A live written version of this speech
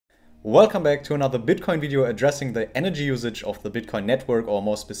Welcome back to another Bitcoin video addressing the energy usage of the Bitcoin network, or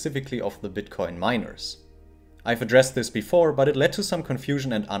more specifically of the Bitcoin miners. I've addressed this before, but it led to some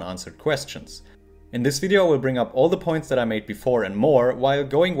confusion and unanswered questions. In this video I will bring up all the points that I made before and more, while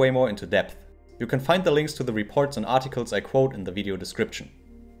going way more into depth. You can find the links to the reports and articles I quote in the video description.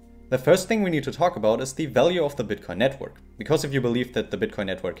 The first thing we need to talk about is the value of the Bitcoin network. Because if you believe that the Bitcoin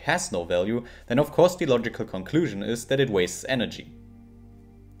network has no value, then of course the logical conclusion is that it wastes energy.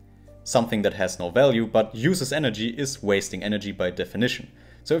 Something that has no value but uses energy is wasting energy by definition.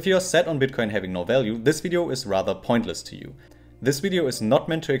 So if you are set on Bitcoin having no value, this video is rather pointless to you. This video is not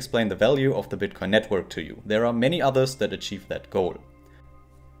meant to explain the value of the Bitcoin network to you. There are many others that achieve that goal.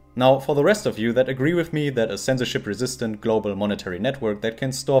 Now, for the rest of you that agree with me that a censorship-resistant global monetary network that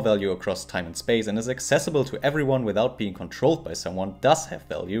can store value across time and space and is accessible to everyone without being controlled by someone does have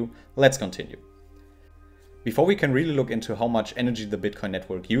value, let's continue. Before we can really look into how much energy the Bitcoin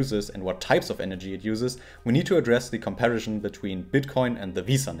network uses and what types of energy it uses, we need to address the comparison between Bitcoin and the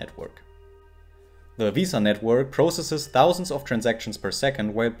Visa network. The Visa network processes thousands of transactions per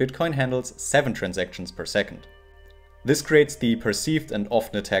second, while Bitcoin handles 7 transactions per second. This creates the perceived and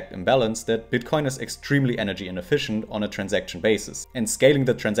often attacked imbalance that Bitcoin is extremely energy inefficient on a transaction basis, and scaling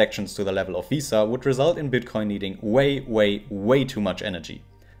the transactions to the level of Visa would result in Bitcoin needing way too much energy.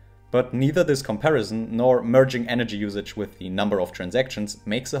 But neither this comparison nor merging energy usage with the number of transactions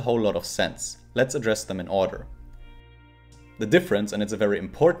makes a whole lot of sense. Let's address them in order. The difference, and it's a very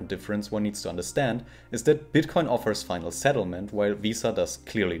important difference one needs to understand, is that Bitcoin offers final settlement while Visa does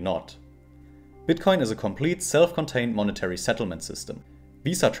clearly not. Bitcoin is a complete self-contained monetary settlement system.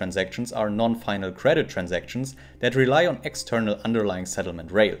 Visa transactions are non-final credit transactions that rely on external underlying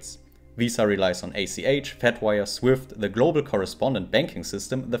settlement rails. Visa relies on ACH, Fedwire, SWIFT, the global correspondent banking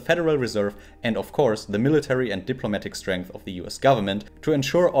system, the Federal Reserve, and of course the military and diplomatic strength of the US government to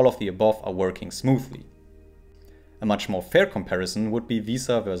ensure all of the above are working smoothly. A much more fair comparison would be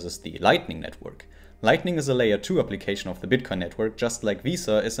Visa versus the Lightning network. Lightning is a layer 2 application of the Bitcoin network, just like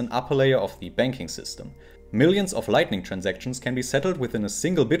Visa is an upper layer of the banking system. Millions of Lightning transactions can be settled within a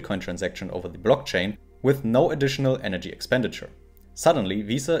single Bitcoin transaction over the blockchain with no additional energy expenditure. Suddenly,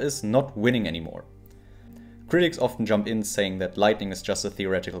 Visa is not winning anymore. Critics often jump in saying that Lightning is just a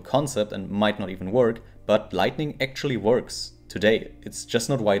theoretical concept and might not even work, but Lightning actually works today. It's just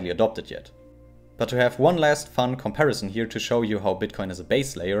not widely adopted yet. But to have one last fun comparison here to show you how Bitcoin is a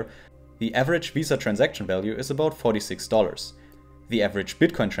base layer, the average Visa transaction value is about $46. The average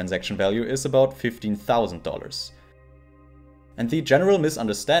Bitcoin transaction value is about $15,000. And the general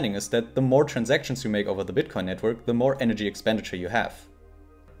misunderstanding is that the more transactions you make over the Bitcoin network, the more energy expenditure you have.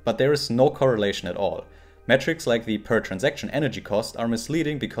 But there is no correlation at all. Metrics like the per transaction energy cost are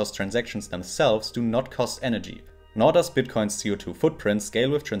misleading because transactions themselves do not cost energy, nor does Bitcoin's CO2 footprint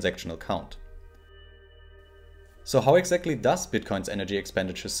scale with transactional count. So how exactly does Bitcoin's energy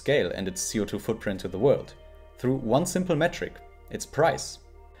expenditure scale and its CO2 footprint to the world? Through one simple metric, its price.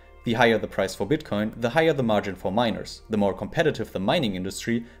 The higher the price for Bitcoin, the higher the margin for miners, the more competitive the mining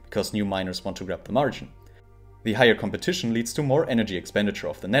industry because new miners want to grab the margin. The higher competition leads to more energy expenditure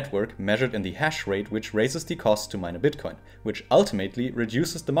of the network, measured in the hash rate, which raises the cost to mine a Bitcoin, which ultimately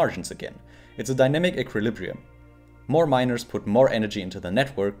reduces the margins again. It's a dynamic equilibrium. More miners put more energy into the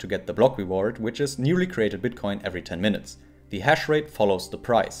network to get the block reward, which is newly created Bitcoin every 10 minutes. The hash rate follows the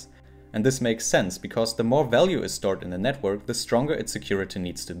price. And this makes sense because the more value is stored in the network, the stronger its security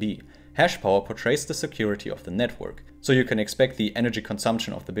needs to be. Hash power portrays the security of the network, so you can expect the energy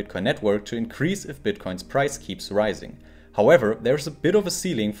consumption of the Bitcoin network to increase if Bitcoin's price keeps rising. However, there's a bit of a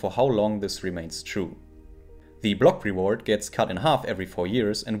ceiling for how long this remains true. The block reward gets cut in half every 4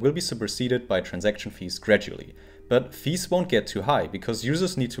 years and will be superseded by transaction fees gradually. But fees won't get too high because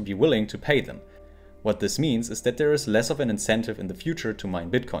users need to be willing to pay them. What this means is that there is less of an incentive in the future to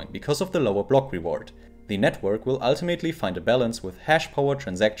mine Bitcoin because of the lower block reward. The network will ultimately find a balance with hash power,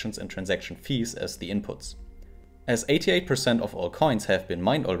 transactions and transaction fees as the inputs. As 88% of all coins have been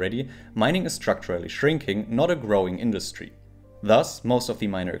mined already, mining is structurally shrinking, not a growing industry. Thus, most of the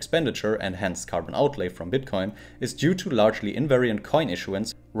miner expenditure and hence carbon outlay from Bitcoin is due to largely invariant coin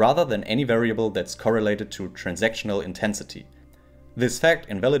issuance rather than any variable that's correlated to transactional intensity. This fact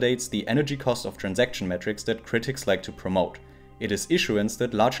invalidates the energy cost of transaction metrics that critics like to promote. It is issuance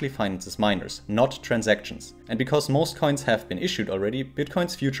that largely finances miners, not transactions. And because most coins have been issued already,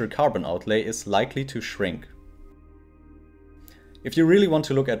 Bitcoin's future carbon outlay is likely to shrink. If you really want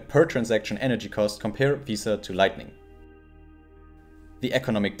to look at per transaction energy cost, compare Visa to Lightning. The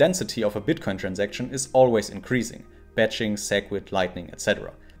economic density of a Bitcoin transaction is always increasing, batching, SegWit, Lightning,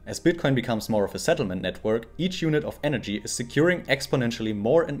 etc. As Bitcoin becomes more of a settlement network, each unit of energy is securing exponentially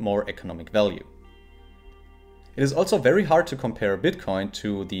more and more economic value. It is also very hard to compare Bitcoin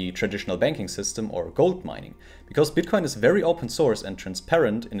to the traditional banking system or gold mining, because Bitcoin is very open source and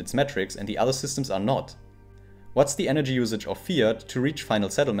transparent in its metrics and the other systems are not. What's the energy usage of fiat to reach final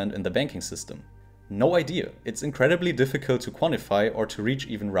settlement in the banking system? No idea. It's incredibly difficult to quantify or to reach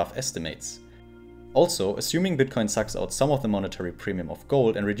even rough estimates. Also, assuming Bitcoin sucks out some of the monetary premium of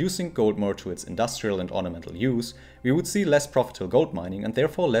gold and reducing gold more to its industrial and ornamental use, we would see less profitable gold mining and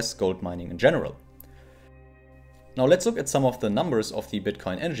therefore less gold mining in general. Now let's look at some of the numbers of the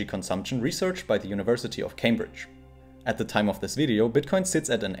Bitcoin energy consumption researched by the University of Cambridge. At the time of this video, Bitcoin sits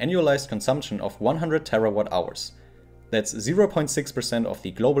at an annualized consumption of 100 terawatt hours. That's 0.6% of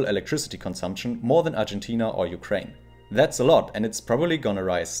the global electricity consumption, more than Argentina or Ukraine. That's a lot, and it's probably gonna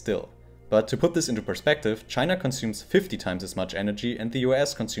rise still. But to put this into perspective, China consumes 50 times as much energy and the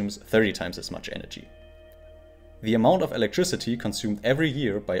US consumes 30 times as much energy. The amount of electricity consumed every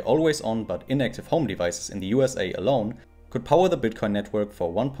year by always-on but inactive home devices in the USA alone could power the Bitcoin network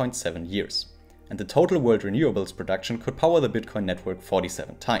for 1.7 years. And the total world renewables production could power the Bitcoin network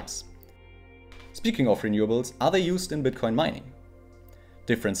 47 times. Speaking of renewables, are they used in Bitcoin mining?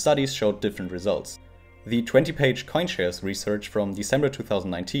 Different studies showed different results. The 20-page CoinShares research from December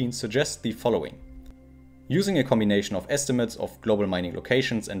 2019 suggests the following. Using a combination of estimates of global mining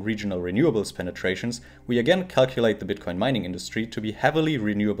locations and regional renewables penetrations, we again calculate the Bitcoin mining industry to be heavily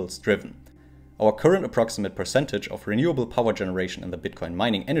renewables driven. Our current approximate percentage of renewable power generation in the Bitcoin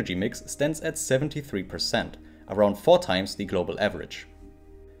mining energy mix stands at 73%, around 4 times the global average.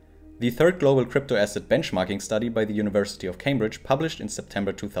 The third global cryptoasset benchmarking study by the University of Cambridge, published in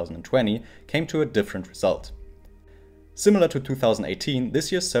September 2020, came to a different result. Similar to 2018,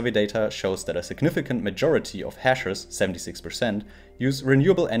 this year's survey data shows that a significant majority of hashers, 76%, use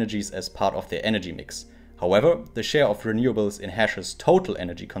renewable energies as part of their energy mix. However, the share of renewables in hashers' total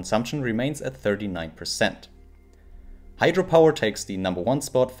energy consumption remains at 39%. Hydropower takes the #1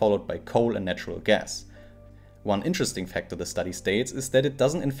 spot, followed by coal and natural gas. One interesting factor the study states is that it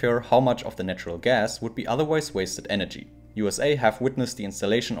doesn't infer how much of the natural gas would be otherwise wasted energy. USA have witnessed the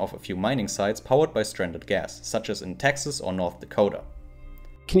installation of a few mining sites powered by stranded gas, such as in Texas or North Dakota.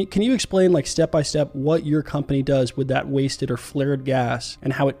 Can you explain, like, step by step what your company does with that wasted or flared gas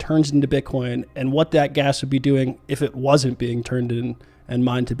and how it turns into Bitcoin, and what that gas would be doing if it wasn't being turned in and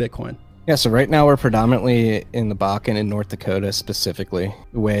mined to Bitcoin? Yeah, so right now we're predominantly in the Bakken in North Dakota specifically.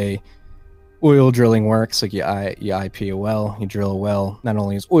 The way oil drilling works, like you IP a well, you drill a well, not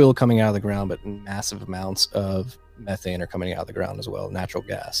only is oil coming out of the ground, but massive amounts of methane are coming out of the ground as well, natural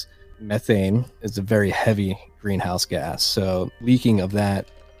gas. Methane is a very heavy greenhouse gas, so leaking of that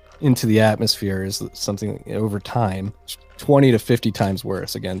into the atmosphere is something over time 20 to 50 times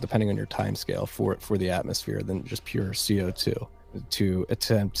worse, again depending on your time scale, for the atmosphere than just pure CO2. To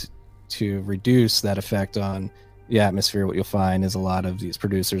attempt to reduce that effect on the atmosphere, what you'll find is a lot of these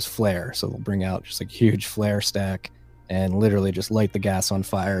producers flare, so they'll bring out just like a huge flare stack and literally just light the gas on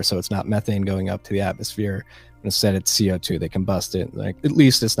fire, so it's not methane going up to the atmosphere. Instead, it's CO2. They combust it. Like, at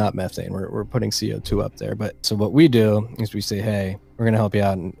least it's not methane. We're putting CO2 up there. But so what we do is we say, hey, we're going to help you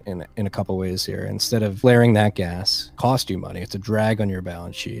out in a couple ways here. Instead of flaring that gas, cost you money. It's a drag on your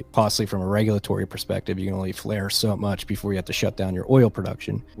balance sheet. Costly from a regulatory perspective. You can only flare so much before you have to shut down your oil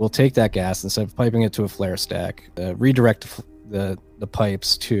production. We'll take that gas, instead of piping it to a flare stack, redirect the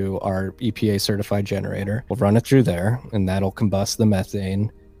pipes to our EPA certified generator. We'll run it through there, and that'll combust the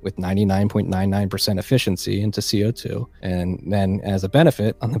methane with 99.99% efficiency into CO2. And then as a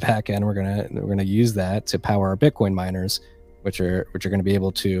benefit on the back end, we're gonna use that to power our Bitcoin miners, which are gonna be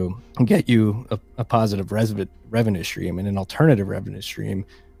able to get you a positive revenue stream and an alternative revenue stream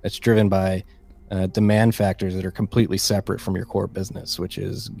that's driven by demand factors that are completely separate from your core business, which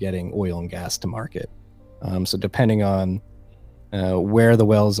is getting oil and gas to market. So depending on where the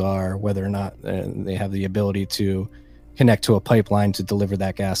wells are, whether or not they have the ability to connect to a pipeline to deliver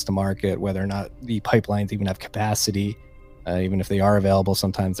that gas to market, whether or not the pipelines even have capacity, even if they are available,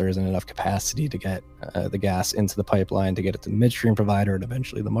 sometimes there isn't enough capacity to get the gas into the pipeline to get it to the midstream provider and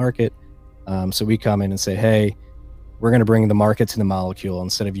eventually the market. So we come in and say, hey, we're going to bring the market to the molecule.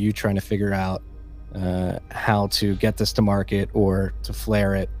 Instead of you trying to figure out how to get this to market or to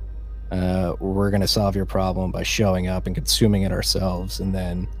flare it, we're going to solve your problem by showing up and consuming it ourselves, and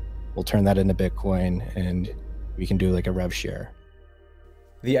then we'll turn that into Bitcoin and we can do like a rev share.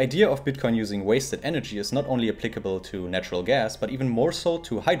 The idea of Bitcoin using wasted energy is not only applicable to natural gas, but even more so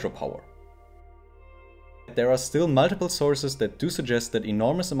to hydropower. There are still multiple sources that do suggest that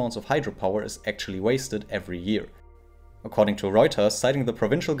enormous amounts of hydropower is actually wasted every year. According to Reuters, citing the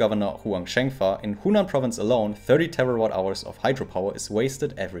provincial governor Huang Shengfa, in Hunan province alone, 30 terawatt-hours of hydropower is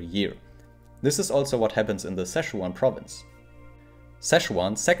wasted every year. This is also what happens in the Sichuan province.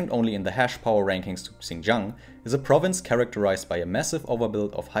 Sichuan, second only in the hash power rankings to Xinjiang, is a province characterized by a massive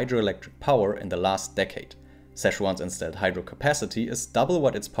overbuild of hydroelectric power in the last decade. Sichuan's installed hydro capacity is double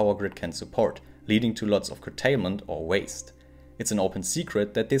what its power grid can support, leading to lots of curtailment or waste. It's an open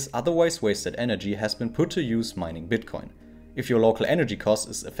secret that this otherwise wasted energy has been put to use mining Bitcoin. If your local energy cost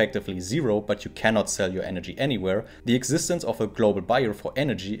is effectively zero but you cannot sell your energy anywhere, the existence of a global buyer for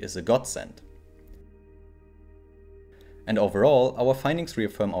energy is a godsend. And overall, our findings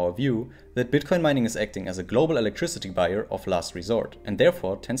reaffirm our view that Bitcoin mining is acting as a global electricity buyer of last resort, and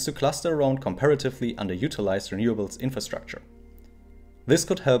therefore tends to cluster around comparatively underutilized renewables infrastructure. This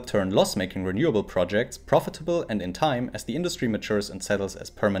could help turn loss-making renewable projects profitable, and in time, as the industry matures and settles as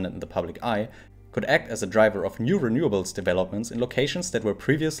permanent in the public eye, could act as a driver of new renewables developments in locations that were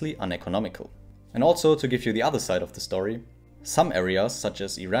previously uneconomical. And also, to give you the other side of the story, some areas, such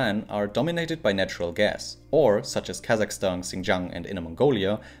as Iran, are dominated by natural gas, or, such as Kazakhstan, Xinjiang and Inner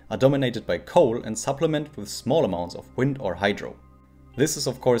Mongolia, are dominated by coal and supplemented with small amounts of wind or hydro. This is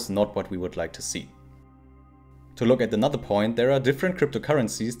of course not what we would like to see. To look at another point, there are different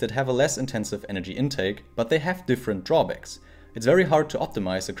cryptocurrencies that have a less intensive energy intake, but they have different drawbacks. It's very hard to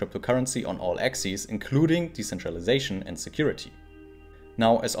optimize a cryptocurrency on all axes, including decentralization and security.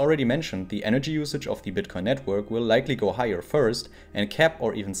 Now, as already mentioned, the energy usage of the Bitcoin network will likely go higher first and cap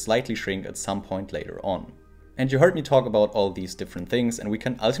or even slightly shrink at some point later on. And you heard me talk about all these different things, and we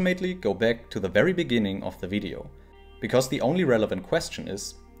can ultimately go back to the very beginning of the video. Because the only relevant question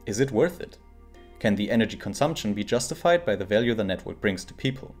is it worth it? Can the energy consumption be justified by the value the network brings to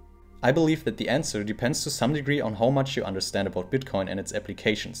people? I believe that the answer depends to some degree on how much you understand about Bitcoin and its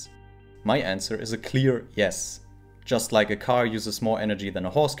applications. My answer is a clear yes. Just like a car uses more energy than a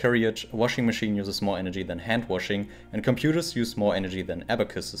horse carriage, a washing machine uses more energy than hand washing, and computers use more energy than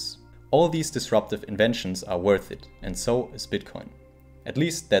abacuses. All these disruptive inventions are worth it, and so is Bitcoin. At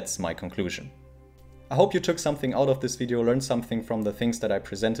least that's my conclusion. I hope you took something out of this video, learned something from the things that I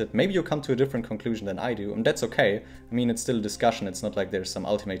presented. Maybe you come to a different conclusion than I do, and that's okay. I mean, it's still a discussion, it's not like there's some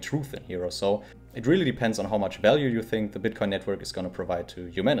ultimate truth in here or so. It really depends on how much value you think the Bitcoin network is going to provide to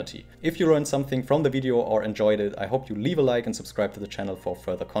humanity. If you learned something from the video or enjoyed it, I hope you leave a like and subscribe to the channel for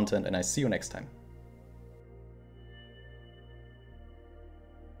further content, and I see you next time.